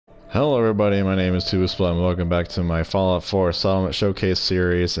Hello everybody, my name is Tubasplat and welcome back to my Fallout 4 Settlement Showcase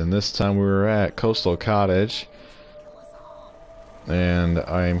series, and this time we were at Coastal Cottage and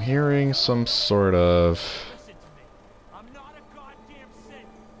I'm hearing some sort of...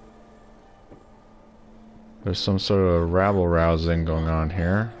 There's some sort of rabble-rousing going on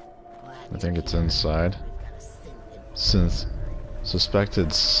here. I think it's inside. Synth. Suspected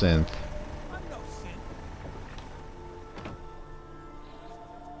synth.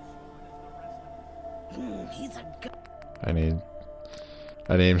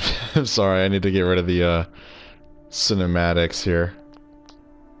 I'm sorry, I need to get rid of the cinematics here.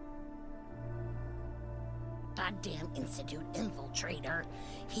 Goddamn Institute infiltrator.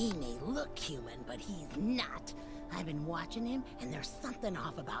 He may look human, but he's not. I've been watching him, and there's something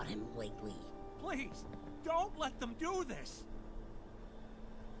off about him lately. Please, don't let them do this.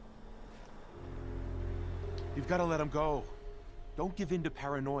 You've got to let him go. Don't give in to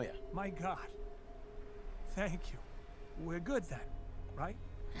paranoia. My God. Thank you. We're good then, right?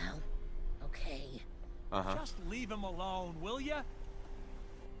 Well, okay. Just leave him alone, will ya?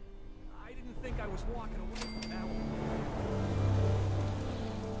 I didn't think I was walking away from that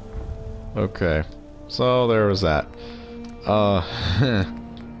one. Okay, so there was that.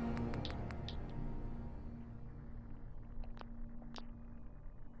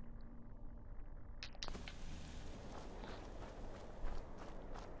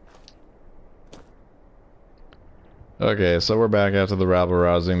 Okay, so we're back after the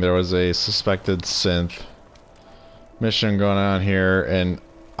rabble-rousing. There was a suspected synth mission going on here, and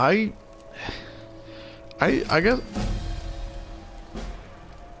I guess...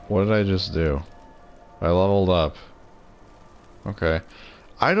 What did I just do? I leveled up. Okay.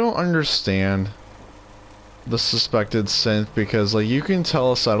 I don't understand the suspected synth, because, like, you can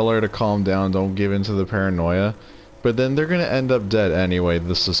tell a settler to calm down, don't give in to the paranoia, but then they're gonna end up dead anyway,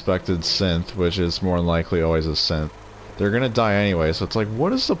 the suspected synth, which is more than likely always a synth. They're gonna die anyway, so it's like,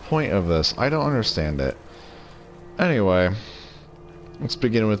 what is the point of this? I don't understand it. Anyway, let's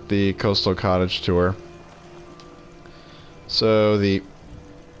begin with the Coastal Cottage tour. So the...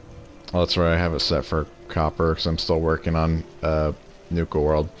 Oh, that's right, I have it set for copper, because I'm still working on Nuka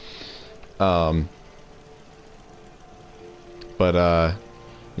World. Yeah,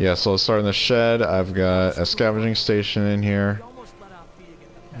 so let's start in the shed. I've got a scavenging station in here.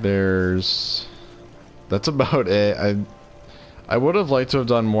 There's... That's about it. I would have liked to have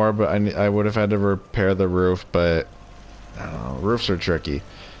done more, but I would have had to repair the roof, but I don't know, roofs are tricky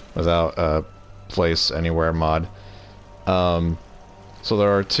without a place anywhere mod. So there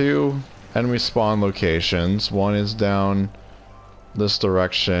are two enemy spawn locations. One is down this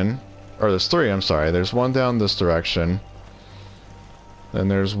direction, or there's three, I'm sorry. There's one down this direction. Then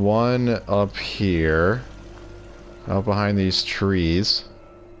there's one up here, out behind these trees.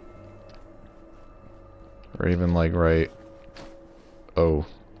 Or even like right... Oh,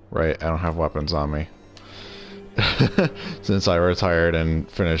 right, I don't have weapons on me. Since I retired and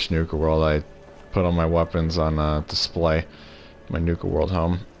finished Nuka World, I put all my weapons on display. My Nuka World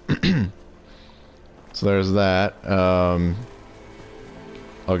home. So there's that. I'll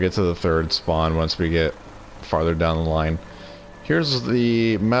get to the third spawn once we get farther down the line. Here's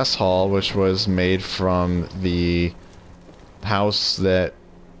the mess hall, which was made from the house that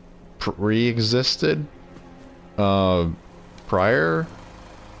pre-existed prior.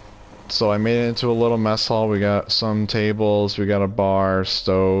 So I made it into a little mess hall. We got some tables, we got a bar,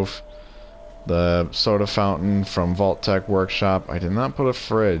 stove, the soda fountain from Vault Tech Workshop. I did not put a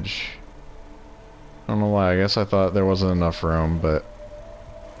fridge. I don't know why. I guess I thought there wasn't enough room, but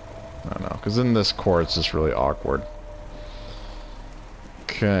I don't know, because in this core it's just really awkward.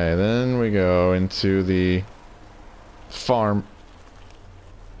 Okay, then we go into the farm.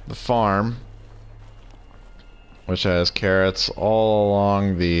 The farm, which has carrots all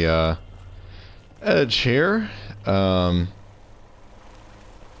along the edge here. And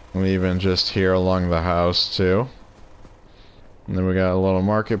even just here along the house too. And then we got a little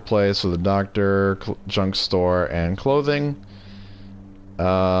marketplace with a doctor, junk store, and clothing. We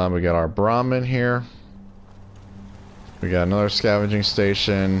got our Brahmin here. We got another scavenging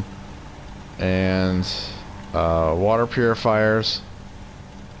station and water purifiers.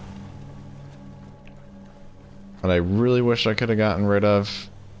 And I really wish I could have gotten rid of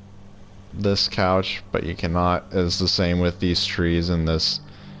this couch, but you cannot. It's the same with these trees in this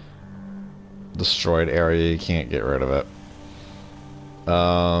destroyed area. You can't get rid of it.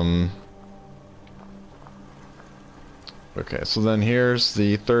 Okay, so then here's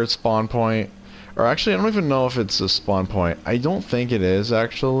the third spawn point. Or actually, I don't even know if it's a spawn point. I don't think it is,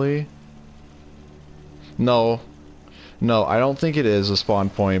 actually. No. No, I don't think it is a spawn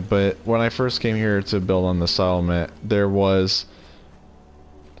point, but when I first came here to build on the settlement, there was...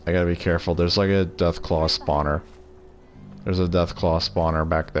 I gotta be careful, there's like a Deathclaw spawner. There's a Deathclaw spawner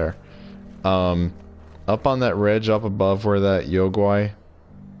back there. Up on that ridge, up above where that Yogoi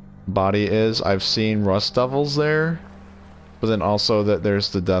body is, I've seen Rust Devils there, but then also that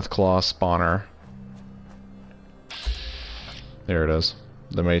there's the Deathclaw spawner. There it is.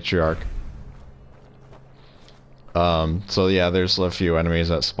 The matriarch. So yeah, there's a few enemies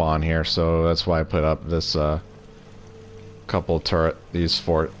that spawn here, so that's why I put up this, couple these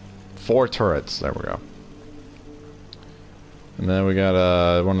four turrets. There we go. And then we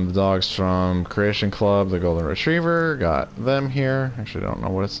got, one of the dogs from Creation Club, the Golden Retriever. Got them here. Actually, I don't know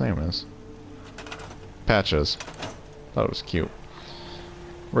what its name is. Patches. Thought it was cute.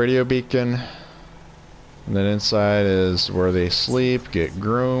 Radio beacon. And then inside is where they sleep, get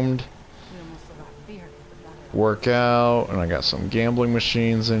groomed, work out, and I got some gambling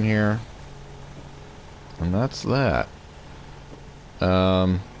machines in here. And that's that.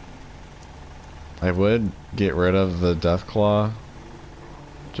 I would get rid of the Deathclaw,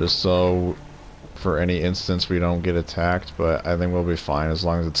 just so for any instance we don't get attacked, but I think we'll be fine as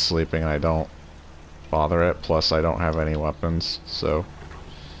long as it's sleeping and I don't bother it. Plus I don't have any weapons, so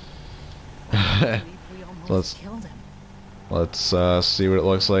let's see what it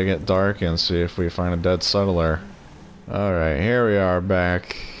looks like at dark and see if we find a dead settler. Alright, here we are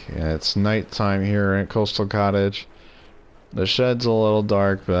back. It's nighttime here at Coastal Cottage. The shed's a little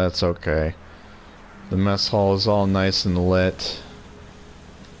dark, but that's okay. The mess hall is all nice and lit.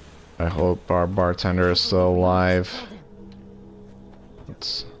 I hope our bartender is still alive.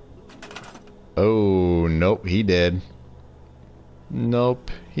 Oh, nope, he did. Nope,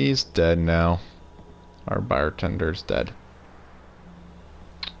 he's dead now. Our bartender's dead.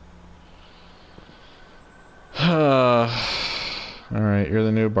 Alright, you're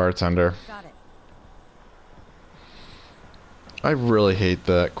the new bartender. Got it. I really hate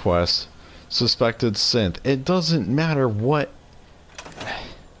that quest. Suspected synth. It doesn't matter what...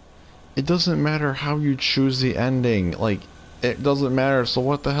 It doesn't matter how you choose the ending. Like, it doesn't matter, so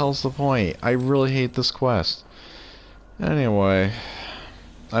what the hell's the point? I really hate this quest. Anyway,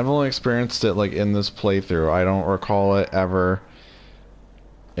 I've only experienced it, like, in this playthrough. I don't recall it ever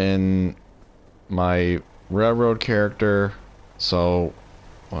in my railroad character, so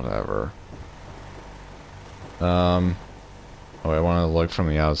whatever. Oh, I want to look from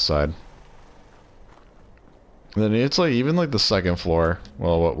the outside. Then it's like, even like the second floor,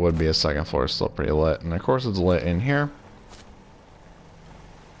 well, what would be a second floor is still pretty lit, and of course it's lit in here.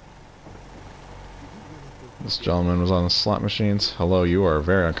 This gentleman was on the slot machines. Hello, you are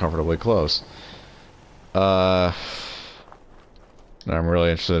very uncomfortably close. I'm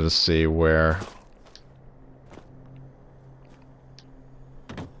really interested to see where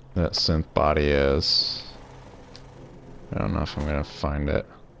that synth body is. I don't know if I'm gonna find it.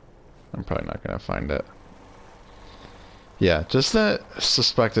 I'm probably not gonna find it. Yeah, just that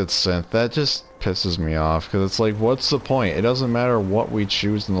suspected synth, that just pisses me off, because it's like, what's the point? It doesn't matter what we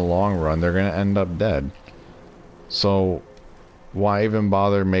choose in the long run, they're gonna end up dead. So, why even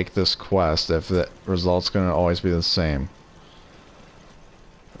bother make this quest if the result's gonna always be the same?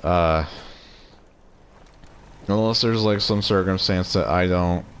 Unless there's like some circumstance that I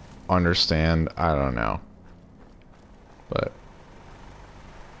don't understand, I don't know. But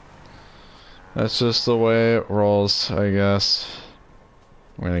that's just the way it rolls, I guess.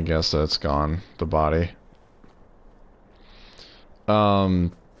 I'm gonna guess that it's gone, the body.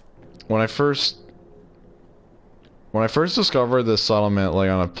 When I first discovered this settlement, like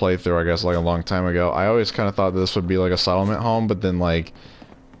on a playthrough, I guess like a long time ago, I always kind of thought this would be like a settlement home, but then like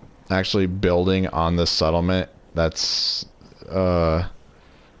actually building on this settlement, that's kind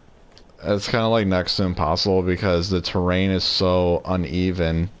of like next to impossible because the terrain is so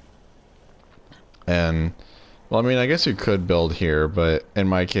uneven. And, well, I mean, I guess you could build here, but in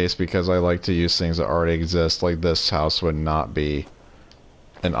my case, because I like to use things that already exist, like this house would not be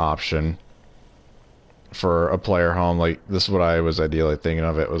an option for a player home. Like, this is what I was ideally thinking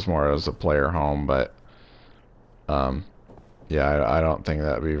of. It was more as a player home, but, yeah, I don't think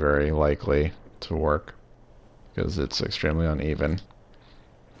that'd be very likely to work because it's extremely uneven.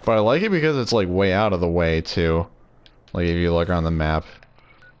 But I like it because it's, like, way out of the way, too. Like, if you look on the map,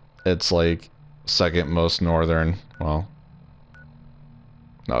 it's, like, second most northern. Well,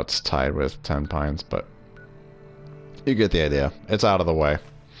 no, it's tied with 10 Pines, but you get the idea. It's out of the way.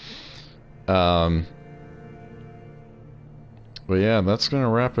 But yeah, that's gonna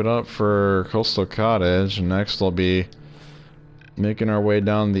wrap it up for Coastal Cottage. Next will be making our way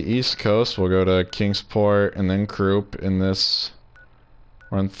down the east coast. We'll go to Kingsport and then Croup in this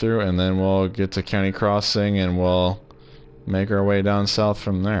run through, and then we'll get to County Crossing and we'll make our way down south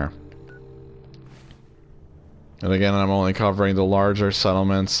from there. And again, I'm only covering the larger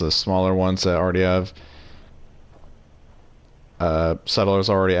settlements. The smaller ones that already have settlers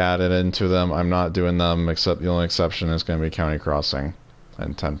already added into them, I'm not doing them, except the only exception is going to be County Crossing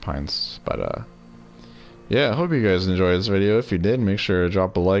and 10 Pines. But yeah, I hope you guys enjoyed this video. If you did, make sure to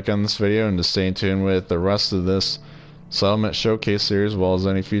drop a like on this video, and to stay in tune with the rest of this settlement showcase series as well as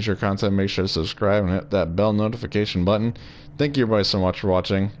any future content, make sure to subscribe and hit that bell notification button. Thank you everybody so much for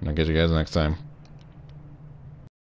watching, and I'll catch you guys next time.